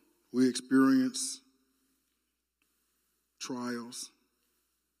often we experience trials,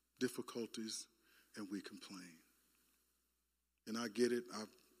 difficulties, and we complain. And I get it.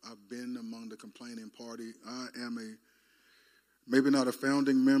 I've been among the complaining party. I am maybe not a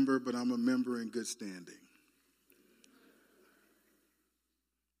founding member, but I'm a member in good standing.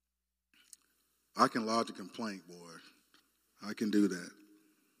 I can lodge a complaint, boy. I can do that.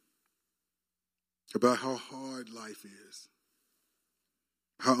 About how hard life is.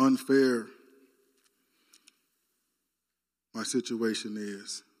 How unfair my situation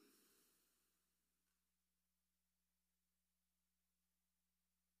is.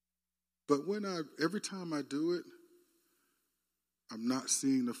 But every time I do it, I'm not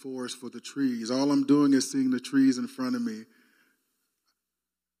seeing the forest for the trees. All I'm doing is seeing the trees in front of me.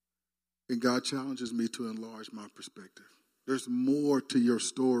 And God challenges me to enlarge my perspective. There's more to your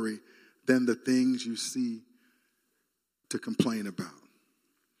story than the things you see to complain about.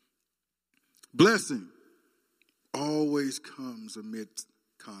 Blessing always comes amidst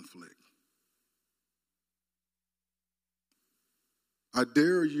conflict. I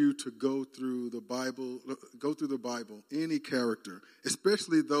dare you to go through the Bible, any character,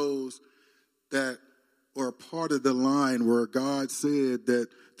 especially those that are a part of the line where God said that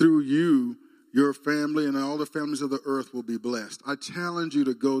through you, your family and all the families of the earth will be blessed. I challenge you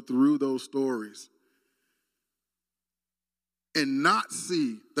to go through those stories and not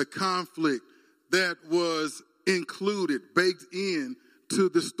see the conflict that was included, baked in to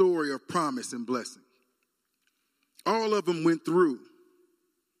the story of promise and blessing. All of them went through.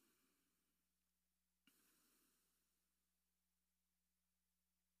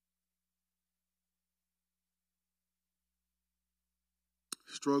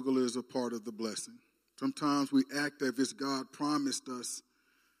 Struggle is a part of the blessing. Sometimes we act as if God promised us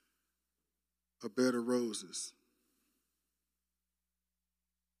a bed of roses.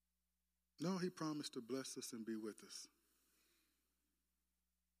 No, he promised to bless us and be with us.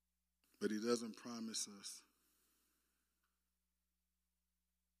 But he doesn't promise us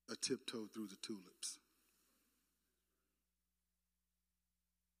a tiptoe through the tulips.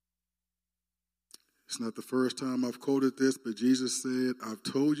 It's not the first time I've quoted this, but Jesus said, I've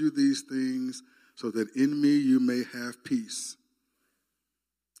told you these things so that in me you may have peace.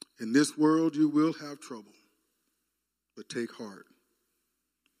 In this world you will have trouble, but take heart.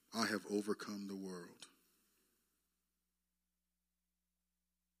 I have overcome the world.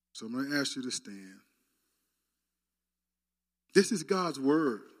 So I'm going to ask you to stand. This is God's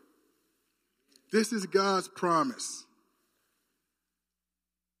word. This is God's promise.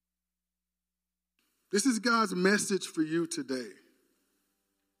 This is God's message for you today.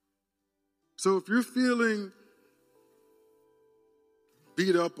 So if you're feeling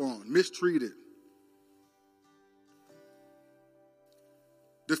beat up on, mistreated,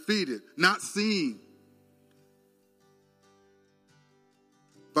 defeated, not seen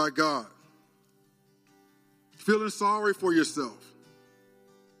by God, feeling sorry for yourself,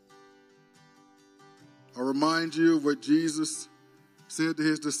 I remind you of what Jesus said to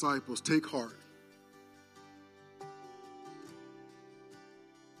his disciples, take heart.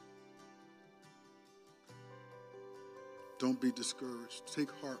 Don't be discouraged. Take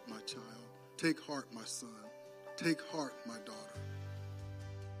heart, my child. Take heart, my son. Take heart, my daughter.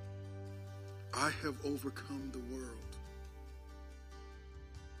 I have overcome the world.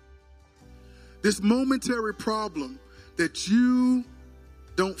 This momentary problem that you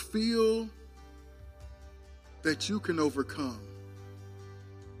don't feel that you can overcome,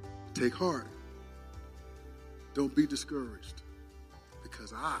 take heart. Don't be discouraged,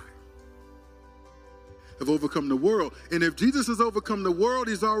 because I have overcome the world. And if Jesus has overcome the world,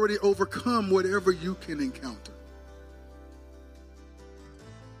 he's already overcome whatever you can encounter.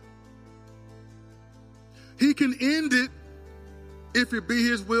 He can end it if it be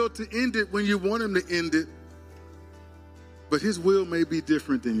his will to end it when you want him to end it. But his will may be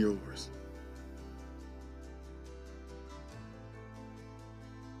different than yours.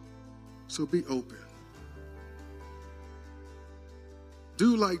 So be open.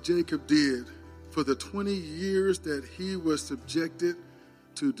 Do like Jacob did for the 20 years that he was subjected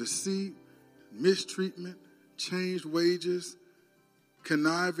to deceit, mistreatment, changed wages,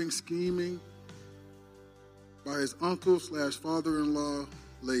 conniving, scheming by his uncle/father-in-law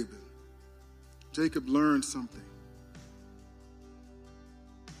Laban. Jacob learned something.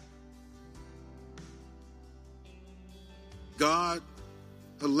 God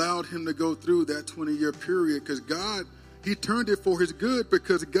allowed him to go through that 20-year period because he turned it for his good,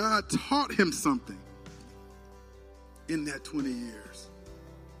 because God taught him something in that 20 years.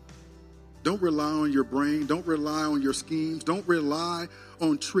 Don't rely on your brain. Don't rely on your schemes. Don't rely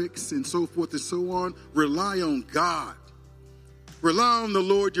on tricks and so forth and so on. Rely on God. Rely on the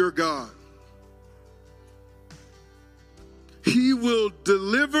Lord your God. He will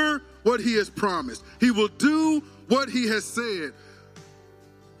deliver what he has promised. He will do what he has said.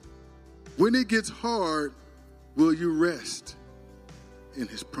 When it gets hard, will you rest in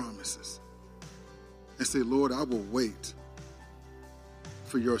his promises and say, Lord, I will wait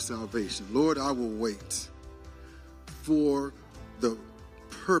for your salvation. Lord, I will wait for the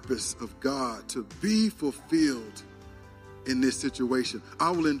purpose of God to be fulfilled in this situation.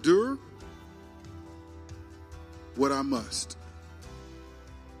 I will endure what I must.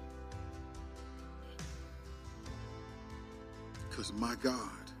 Because my God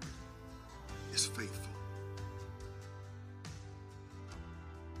is faithful.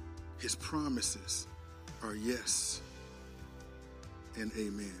 His promises are yes and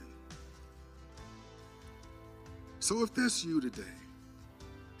amen. So if that's you today,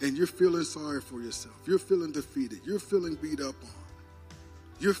 and you're feeling sorry for yourself, you're feeling defeated, you're feeling beat up on,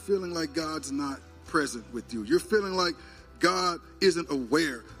 you're feeling like God's not present with you, you're feeling like God isn't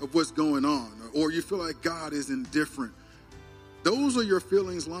aware of what's going on, or you feel like God is indifferent, those are your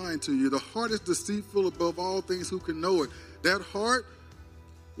feelings lying to you. The heart is deceitful above all things. Who can know it? That heart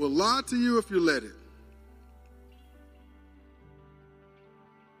will lie to you if you let it.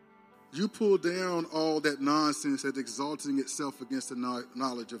 You pull down all that nonsense that's exalting itself against the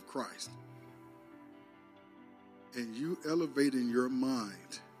knowledge of Christ. And you elevate in your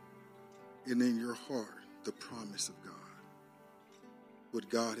mind and in your heart the promise of God, what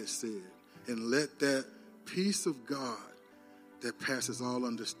God has said. And let that peace of God that passes all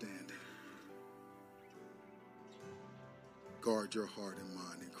understanding guard your heart and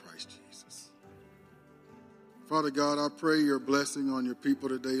mind in Christ Jesus. Father God, I pray your blessing on your people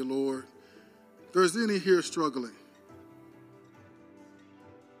today, Lord. If there's any here struggling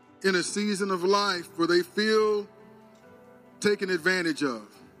in a season of life where they feel taken advantage of,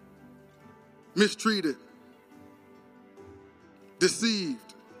 mistreated, deceived,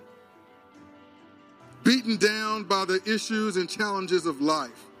 beaten down by the issues and challenges of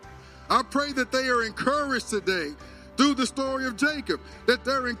life, I pray that they are encouraged today through the story of Jacob, that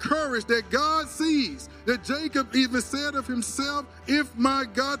they're encouraged that God sees, that Jacob even said of himself, if my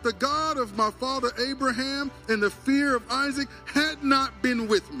God, the God of my father Abraham and the fear of Isaac had not been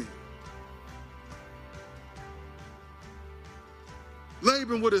with me,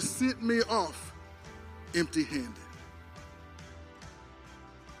 Laban would have sent me off empty-handed.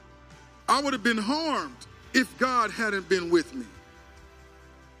 I would have been harmed if God hadn't been with me.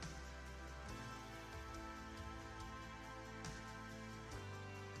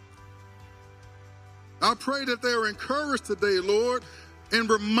 I pray that they are encouraged today, Lord, and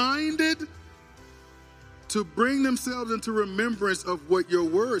reminded to bring themselves into remembrance of what your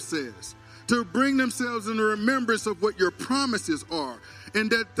word says, to bring themselves into remembrance of what your promises are, and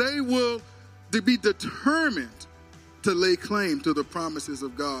that they will be determined to lay claim to the promises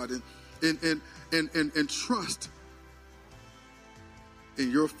of God and trust in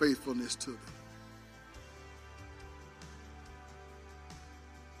your faithfulness to them.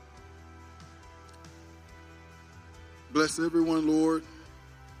 Bless everyone, Lord,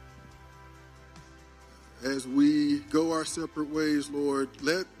 as we go our separate ways, Lord.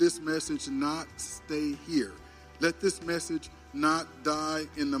 Let this message not stay here. Let this message not die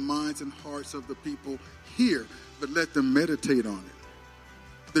in the minds and hearts of the people here, but let them meditate on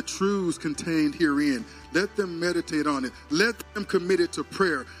it. The truths contained herein, let them meditate on it. Let them commit it to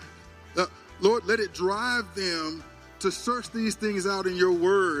prayer. Lord, let it drive them to search these things out in your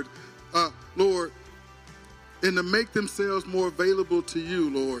word, Lord, and to make themselves more available to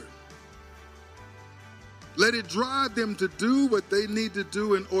you, Lord. Let it drive them to do what they need to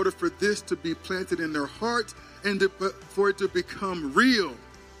do in order for this to be planted in their hearts and for it to become real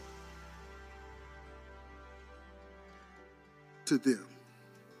to them.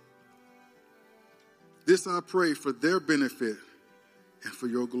 This I pray for their benefit and for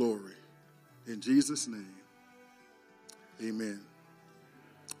your glory. In Jesus' name, amen.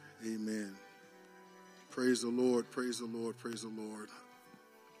 Amen. Praise the Lord, praise the Lord, praise the Lord.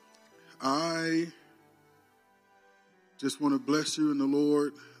 I just want to bless you in the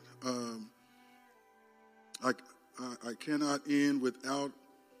Lord. I cannot end without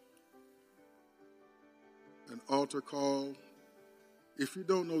an altar call. If you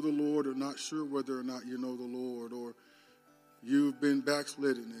don't know the Lord or not sure whether or not you know the Lord, or you've been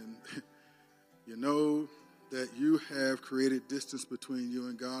backslidden and you know that you have created distance between you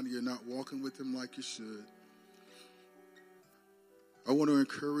and God and you're not walking with him like you should, I want to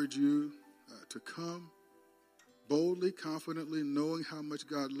encourage you to come boldly, confidently, knowing how much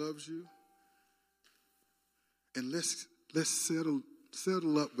God loves you. And let's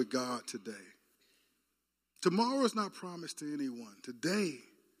settle up with God today. Tomorrow is not promised to anyone. Today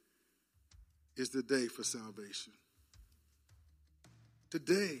is the day for salvation.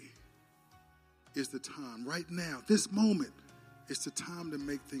 Today is the time. Right now, this moment is the time to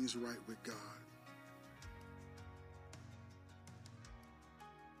make things right with God.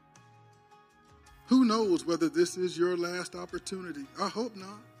 Who knows whether this is your last opportunity? I hope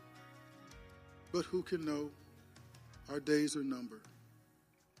not. But who can know? Our days are numbered.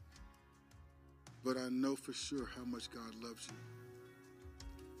 But I know for sure how much God loves you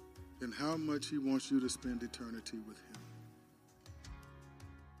and how much he wants you to spend eternity with him.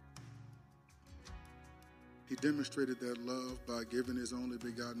 He demonstrated that love by giving his only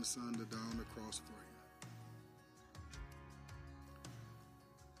begotten son to die on the cross for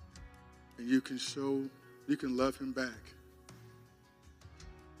you. And you can love him back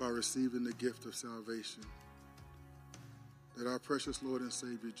by receiving the gift of salvation that our precious Lord and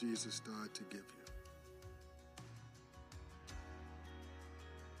Savior Jesus died to give you.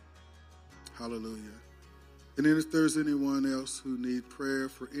 Hallelujah. And then if there's anyone else who need prayer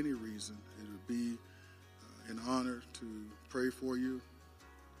for any reason, it would be an honor to pray for you,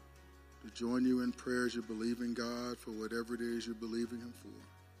 to join you in prayer as you believe in God for whatever it is you're believing him for.